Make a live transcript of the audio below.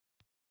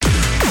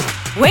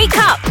Wake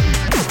up!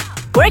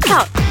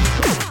 Workout!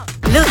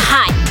 Look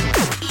hot!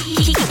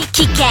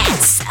 Kick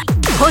ass!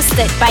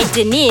 Hosted by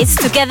Denise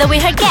together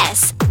with her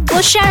guests.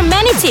 We'll share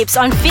many tips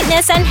on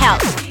fitness and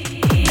health.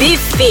 Be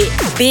fit,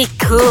 be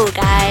cool,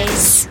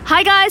 guys.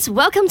 Hi guys,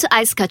 welcome to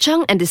Ice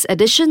Kacang and this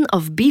edition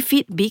of Be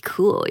Fit, Be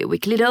Cool, your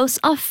weekly dose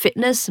of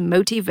fitness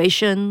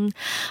motivation.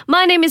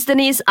 My name is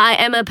Denise, I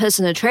am a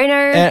personal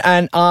trainer.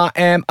 And I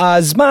am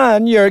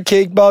Azman, your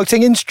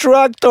kickboxing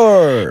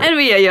instructor. And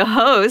we are your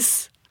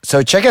hosts.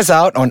 So check us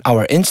out on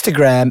our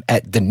Instagram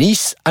at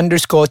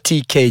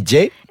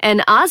Denise_TKJ.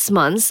 And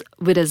Azman's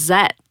with a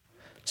Z.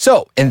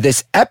 So, in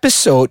this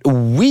episode,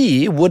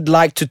 we would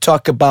like to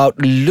talk about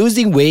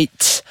losing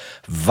weight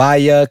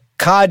via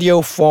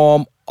cardio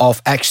form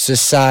of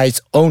exercise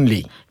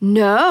only.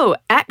 No,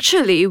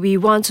 actually, we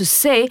want to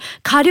say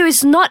cardio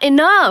is not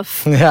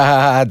enough.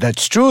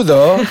 That's true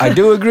though. I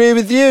do agree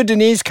with you,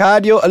 Denise.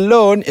 Cardio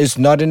alone is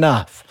not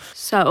enough.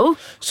 So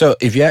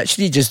if you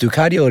actually just do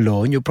cardio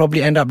alone, you'll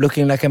probably end up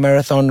looking like a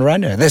marathon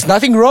runner. There's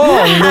nothing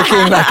wrong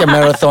looking like a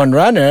marathon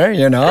runner,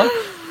 you know.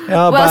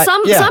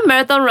 Some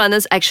marathon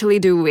runners actually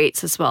do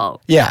weights as well.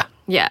 Yeah.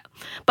 Yeah.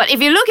 But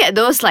if you look at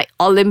those like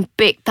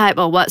Olympic type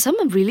or what, some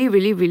are really,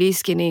 really, really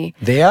skinny.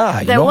 They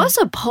are. There was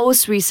a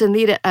post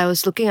recently that I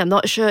was looking, I'm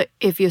not sure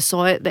if you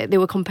saw it, that they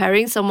were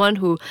comparing someone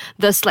who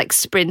does like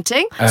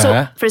sprinting.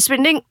 So for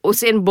sprinting,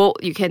 Usain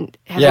Bolt, you can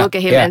have a look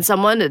at him, and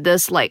someone that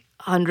does like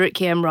 100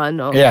 km run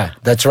or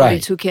that's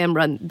right. 42 km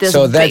run. There's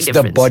so a big that's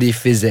difference. the body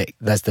physique.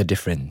 That's the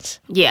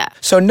difference. Yeah.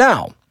 So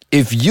now,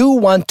 if you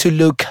want to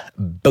look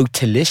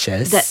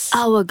botalicious, That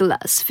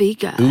hourglass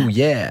figure. Ooh,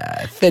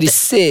 yeah.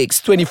 36,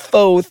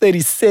 24,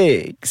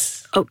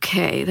 36.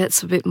 Okay,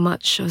 that's a bit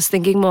much. I was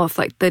thinking more of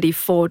like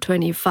 34,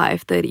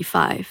 25,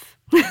 35.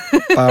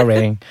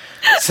 Boring.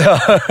 So,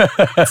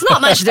 It's not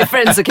much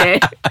difference, okay?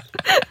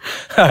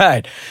 all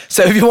right.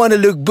 So if you want to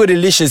look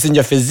bootylicious in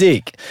your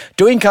physique,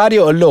 doing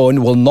cardio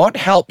alone will not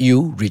help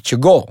you reach your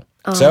goal.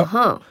 So,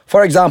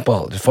 for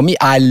example, for me,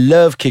 I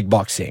love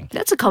kickboxing.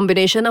 That's a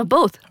combination of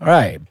both. All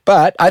right.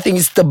 But I think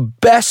it's the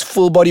best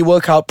full body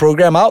workout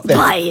program out there.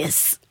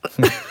 Bias.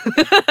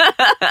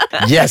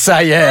 Yes,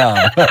 I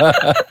am.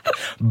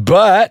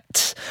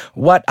 But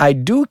what I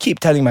do keep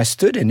telling my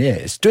student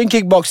is doing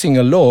kickboxing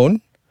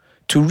alone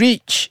to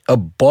reach a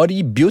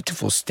body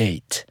beautiful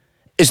state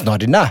is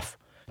not enough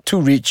to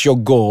reach your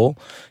goal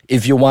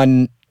if you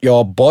want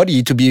your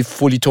body to be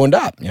fully toned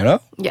up, you know?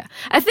 Yeah.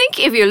 I think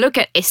if you look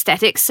at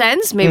aesthetic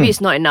sense, maybe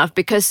it's not enough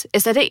because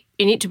aesthetic,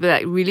 you need to be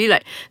like really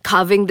like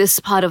carving this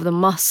part of the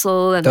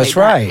muscle and That's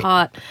like right. that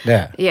part.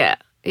 Yeah. Yeah.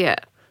 Yeah.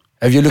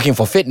 If you're looking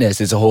for fitness,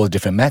 it's a whole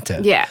different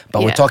matter. Yeah,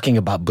 But we're yeah. talking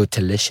about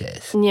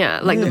bootylicious. Yeah.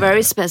 Like the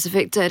very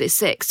specific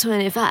 36,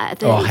 25,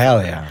 30. Oh,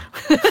 hell yeah.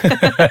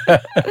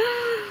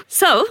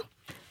 So,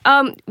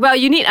 well,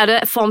 you need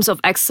other forms of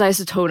exercise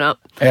to tone up.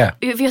 Yeah.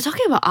 If you're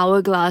talking about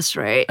hourglass,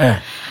 right?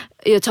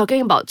 You're talking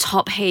about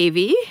top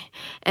heavy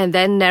and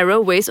then narrow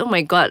waist. Oh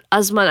my God,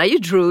 Azman, are you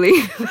drooling?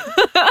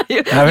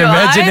 I'm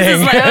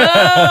imagining.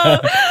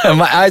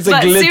 My eyes are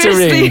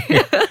glittering.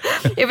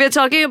 If you're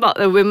talking about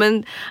the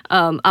women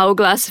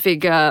hourglass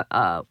figure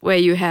where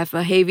you have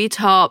a heavy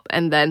top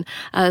and then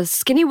a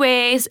skinny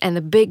waist and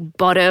a big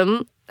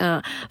bottom,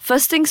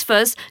 first things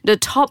first, the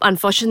top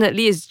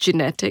unfortunately is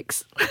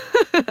genetics.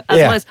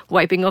 Azman is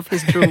wiping off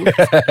his drool.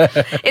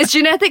 It's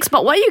genetics,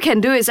 but what you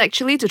can do is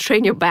actually to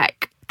train your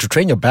back. To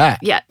train your back?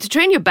 Yeah, to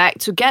train your back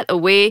to get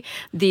away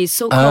the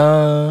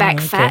so-called back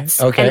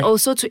fats and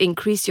also to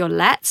increase your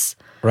lats.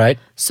 Right.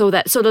 So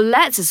the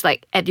lats is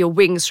like at your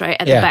wings, right?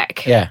 At the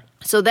back. Yeah.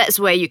 So that's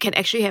where you can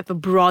actually have a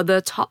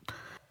broader top.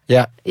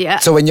 Yeah. Yeah.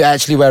 So when you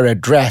actually wear a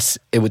dress,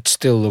 it would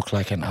still look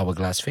like an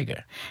hourglass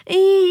figure.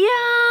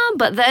 Yeah,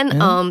 but then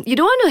you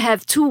don't want to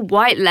have too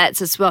wide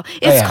lats as well.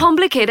 It's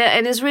complicated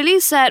and it's really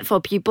sad for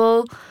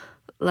people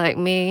like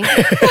me.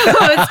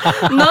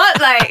 It's not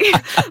like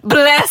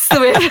blessed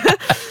with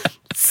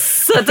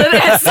certain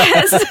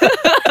assets.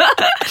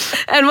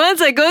 And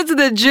once I go to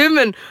the gym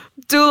and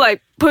do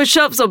like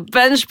push-ups or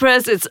bench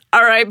press, it's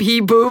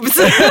RIP boobs.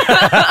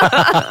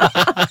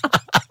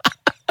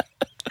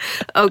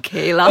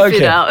 Okay, laugh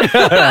it out.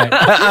 All right.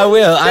 I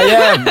will. I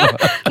am.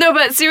 No,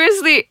 but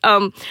seriously,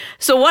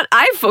 so what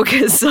I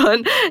focus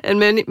on, and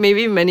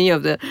maybe many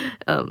of the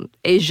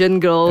Asian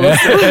girls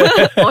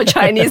or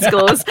Chinese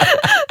girls,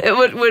 it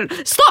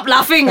would stop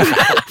laughing.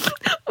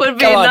 Would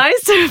be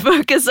nice to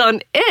focus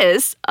on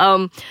is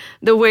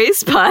the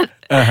waist part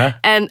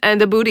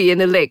and the booty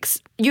and the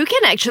legs. You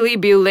can actually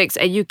build legs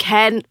and you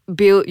can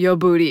build your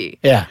booty.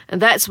 Yeah. And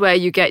that's where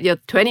you get your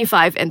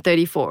 25 and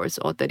 34s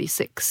or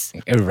 36.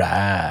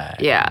 Right.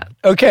 Yeah.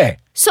 Okay.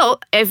 So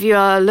if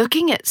you're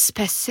looking at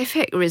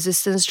specific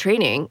resistance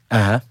training,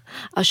 I'll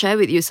share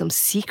with you some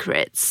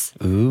secrets.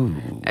 Ooh.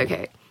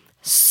 Okay.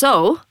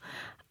 So,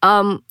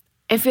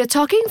 if you're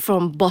talking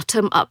from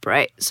bottom up,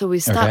 right? So we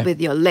start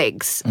with your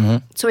legs.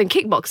 So in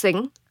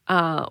kickboxing,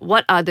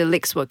 what are the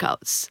legs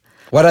workouts?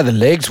 What are the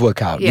legs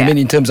workout? Yeah. You mean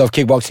in terms of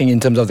kickboxing, in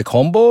terms of the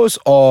combos,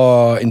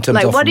 or in terms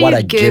Like of what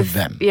I give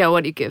them? Yeah,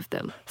 what do you give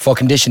them? For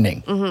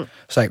conditioning.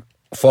 It's like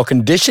For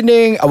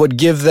conditioning, I would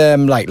give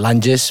them like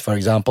lunges, for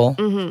example.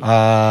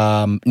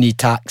 Knee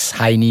tucks,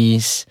 high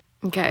knees.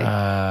 Okay.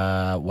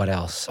 What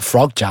else?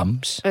 Frog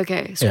jumps.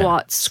 Okay. Yeah.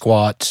 Squats.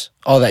 Squats.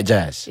 All that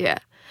jazz. Yeah.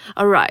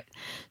 All right.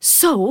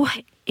 So,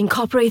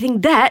 incorporating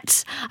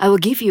that, I will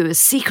give you a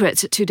secret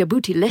to the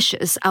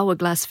Bootylicious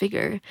hourglass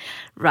figure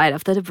right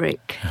after the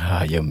break.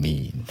 Ah, you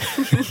mean.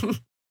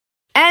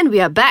 And we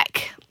are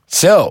back.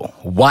 So,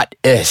 what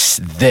is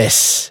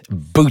this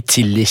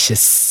Bootylicious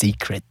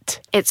secret?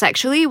 It's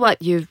actually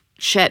what you've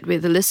shared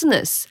with the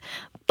listeners,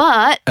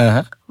 but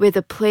with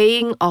the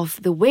playing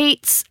of the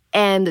weights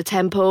and the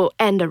tempo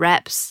and the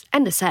reps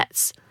and the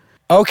sets.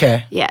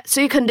 Okay. Yeah.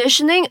 So you're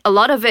conditioning, a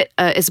lot of it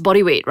is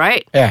body weight,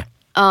 right? Yeah.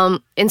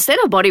 Instead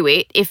of body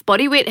weight, if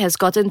body weight has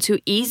gotten too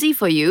easy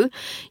for you,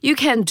 you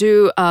can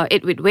do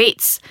it with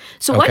weights.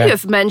 So what Okay.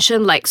 you've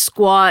mentioned, like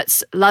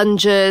squats,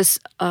 lunges,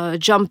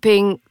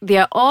 jumping, they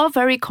are all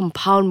very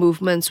compound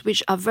movements,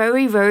 which are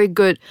very, very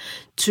good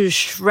to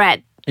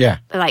shred. Yeah.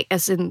 Like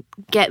as in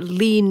get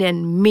lean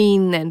and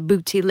mean and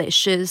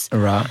bootylicious.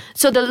 Right.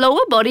 So the lower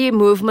body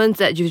movement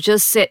that you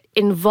just said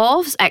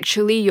involves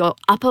actually your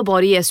upper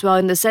body as well,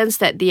 in the sense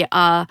that they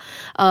are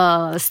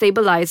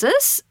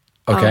stabilizers.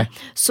 Okay.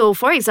 So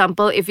for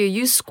example, if you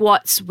use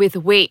squats with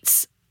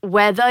weights,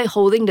 whether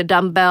holding the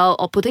dumbbell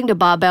or putting the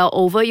barbell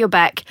over your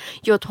back,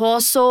 your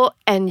torso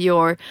and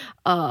your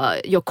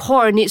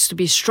core needs to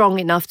be strong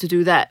enough to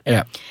do that.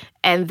 Yeah.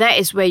 And that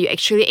is where you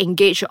actually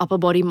engage your upper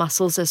body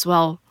muscles as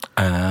well.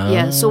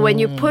 Yeah. So when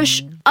you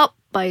push up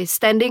by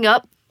standing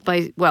up,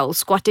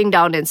 squatting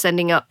down and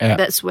standing up, Yeah.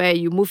 that's where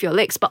you move your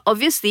legs. But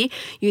obviously,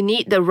 you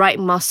need the right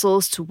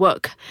muscles to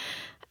work.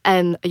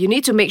 And you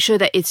need to make sure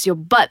that it's your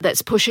butt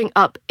that's pushing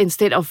up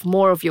instead of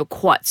more of your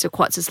quads. Your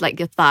quads is like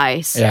your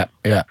thighs. Yeah.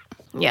 Yeah.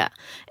 Yeah.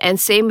 And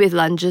same with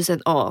lunges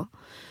and all.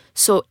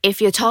 So if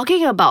you're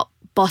talking about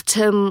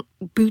bottom,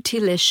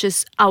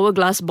 bootylicious,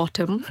 hourglass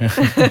bottom,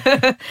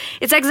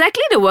 it's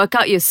exactly the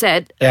workout you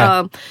said.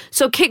 Yeah.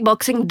 So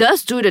kickboxing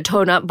does do the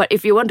tone up, but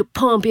if you want to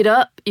pump it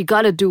up, you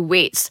got to do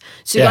weights.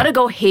 So you Yeah. got to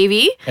go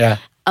heavy. Yeah.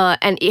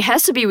 And it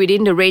has to be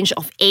within the range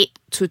of 8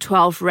 to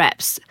 12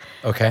 reps.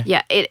 Okay.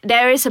 Yeah,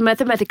 there is a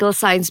mathematical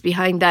science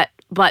behind that,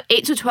 but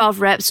 8 to 12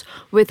 reps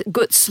with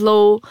good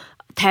slow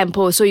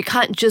tempo. So you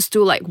can't just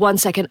do like 1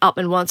 second up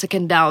and 1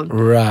 second down.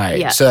 Right.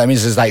 Yeah. So that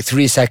means it's like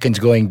 3 seconds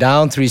going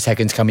down, 3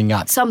 seconds coming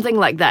up. Something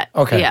like that.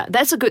 Okay. Yeah,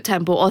 that's a good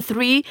tempo. Or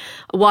 3,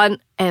 1,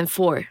 and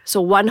 4. So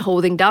 1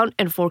 holding down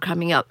and 4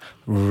 coming up.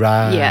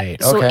 Right. Yeah.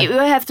 So Okay. it will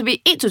have to be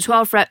 8 to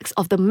 12 reps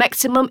of the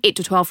maximum 8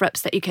 to 12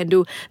 reps that you can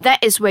do. That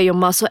is where your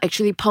muscle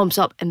actually pumps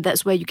up, and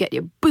that's where you get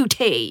your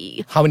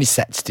booty. How many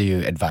sets do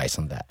you advise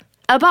on that?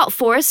 About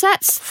 4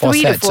 sets, 4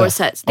 3 sets, to 4 oh.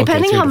 sets, Okay,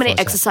 depending 3 how to many 4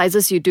 sets.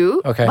 exercises you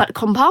do. Okay. But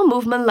compound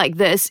movement like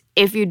this,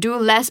 if you do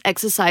less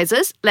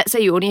exercises, let's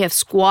say you only have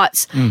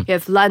squats, you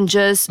have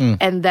lunges,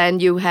 and then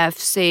you have,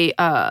 say,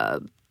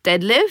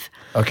 deadlift.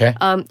 Okay.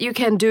 You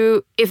can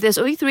do, if there's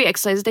only 3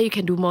 exercises, then you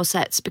can do more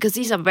sets, because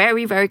these are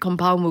very, very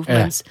compound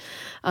movements.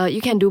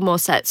 You can do more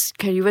sets.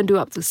 Can even do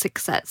up to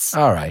 6 sets.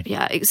 All right.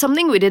 Yeah,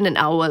 something within an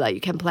hour, like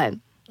you can plan.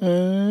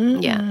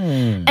 Yeah.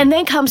 And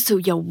then comes to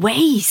your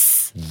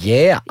waist.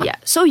 Yeah. Yeah.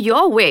 So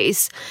your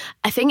waist,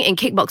 I think in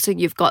kickboxing,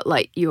 you've got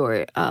like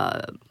your,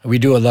 We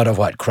do a lot of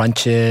what?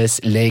 Crunches,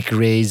 leg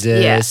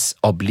raises,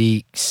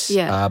 obliques,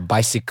 Yeah.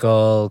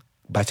 bicycle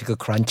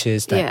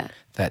crunches, Yeah.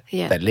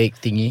 Yeah. that leg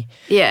thingy.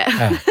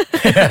 yeah.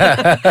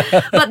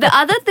 But the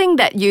other thing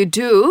that you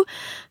do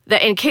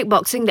that in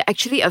kickboxing that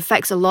actually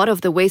affects a lot of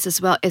the waist as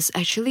well is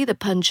actually the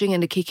punching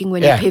and the kicking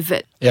when Yeah. you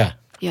pivot. Yeah.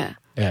 Yeah.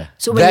 Yeah.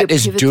 So when that you're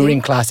is pivoting-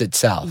 during class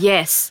itself.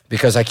 Yes.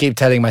 Because I keep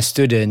telling my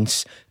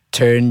students,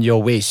 turn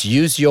your waist.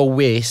 Use your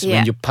waist Yeah.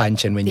 when you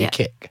punch and when you Yeah.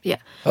 kick. Yeah.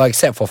 Well,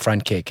 except for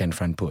front kick and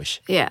front push.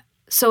 Yeah.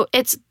 So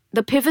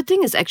the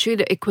pivoting is actually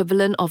the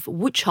equivalent of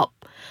wood chop.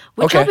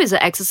 Wood chop Okay. is an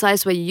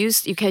exercise where you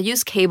can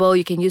use cable,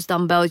 you can use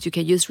dumbbells, you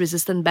can use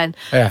resistant band.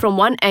 Yeah. From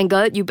one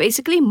angle, you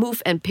basically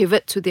move and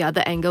pivot to the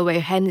other angle where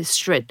your hand is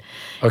straight.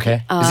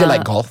 Okay. Is it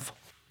like golf?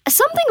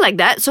 Something like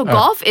that. So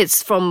golf,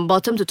 it's from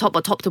bottom to top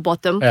or top to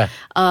bottom. Yeah.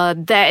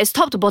 There is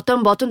top to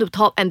bottom, bottom to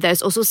top, and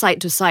there's also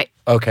side to side.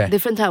 Okay.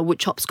 Different type of wood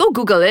chops. Go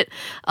Google it.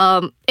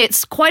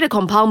 It's quite a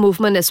compound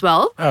movement as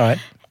well. All right.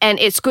 And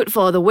it's good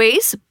for the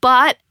waist.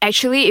 But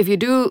actually, if you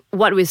do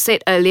what we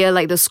said earlier,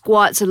 like the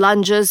squats,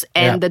 lunges,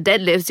 and Yeah. the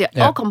deadlifts, they're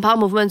Yeah. all compound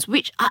movements,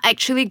 which are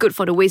actually good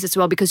for the waist as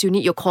well, because you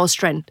need your core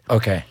strength.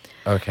 Okay.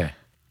 Okay.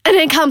 And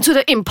then come to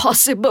the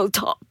impossible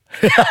top.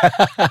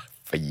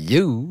 For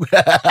you.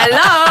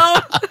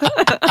 Hello?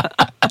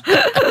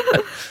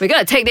 We're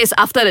going to take this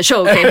after the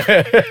show,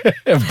 okay?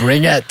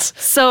 Bring it.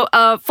 So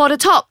for the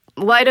top,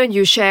 why don't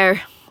you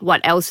share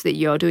what else that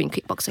you're doing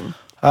kickboxing?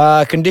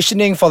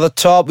 Conditioning for the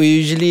top, we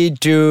usually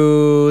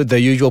do the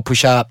usual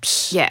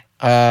push-ups. Yeah.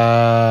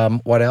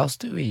 What else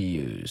do we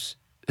use?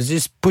 Is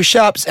this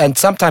push-ups and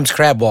sometimes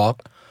crab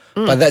walk,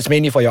 but that's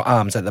mainly for your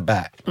arms at the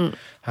back.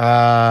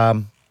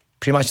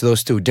 Pretty much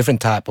those two, different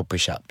type of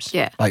push-ups.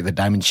 Yeah. Like the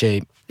diamond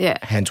shape, Yeah.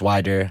 Hands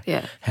wider.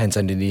 Yeah. Hands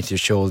underneath your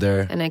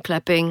shoulder. And then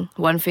clapping,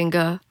 one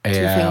finger, two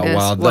Yeah, fingers,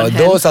 well, one hand.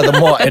 those are the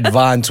more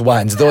advanced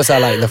ones. Those are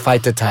like the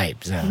fighter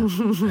types. Yeah.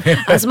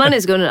 Asman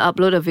is going to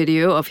upload a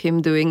video of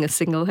him doing a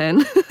single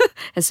hand,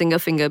 a single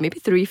finger, maybe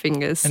 3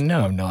 fingers.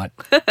 No, I'm not.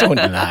 Don't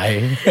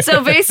lie.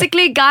 So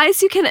basically,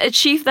 guys, you can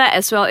achieve that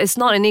as well. It's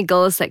not any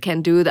girls that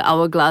can do the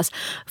hourglass.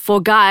 For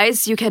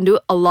guys, you can do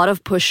a lot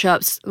of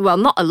push-ups. Well,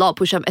 not a lot of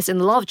push-ups, as in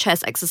a lot of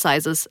chest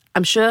exercises.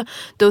 I'm sure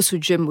those who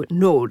gym would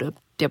know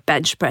their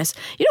bench press.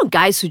 You know,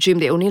 guys who gym,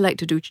 they only like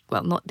to do,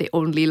 well, not they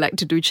only like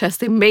to do chest,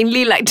 they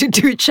mainly like to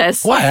do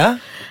chest. Why, huh?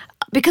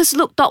 Because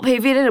look, top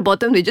heavy, then the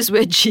bottom, they just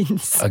wear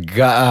jeans.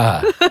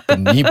 Agak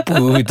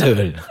penipu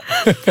betul.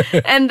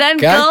 And then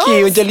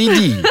Kaki girls, macam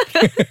lidi.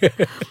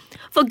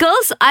 for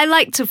girls, I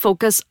like to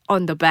focus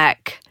on the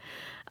back.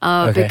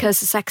 Okay. Because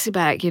sexy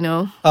back, you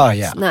know. Oh,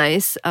 yeah. It's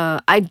nice.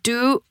 I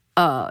do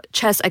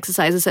chest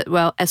exercises as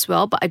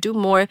well, but I do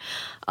more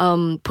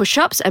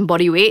push-ups and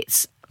body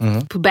weights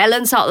to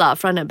balance out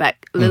front and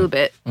back a little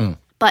bit.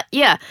 But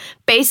yeah,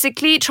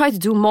 basically try to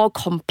do more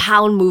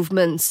compound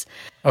movements.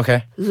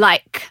 Okay.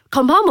 Like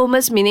compound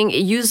movements meaning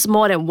it uses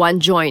more than one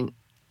joint.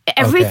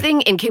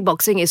 Everything in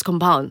kickboxing is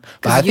compound.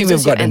 'cause I it think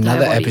uses we've got your entire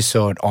another body.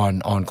 episode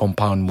on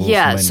compound movement.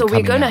 Yeah, so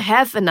we're coming going to up.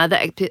 have another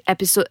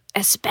episode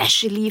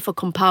especially for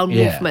compound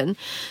Yeah. movement.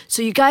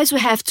 So you guys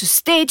will have to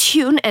stay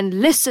tuned and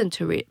listen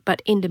to it.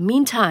 But in the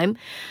meantime,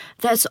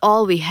 that's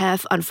all we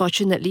have,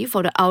 unfortunately,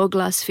 for the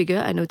hourglass figure.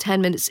 I know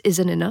 10 minutes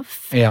isn't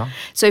enough. Yeah.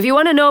 So if you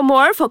want to know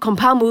more for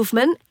compound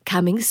movement,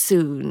 coming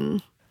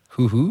soon.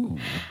 Hoo-hoo.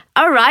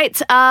 All right,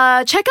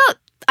 check out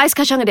Ais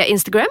Kacang at their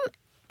Instagram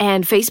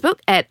and Facebook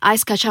at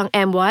Ais Kacang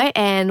MY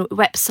and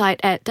website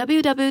at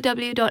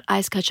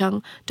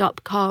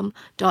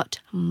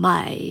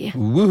www.aiskacang.com.my.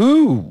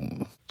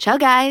 Woohoo. Ciao,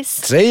 guys.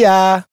 See ya.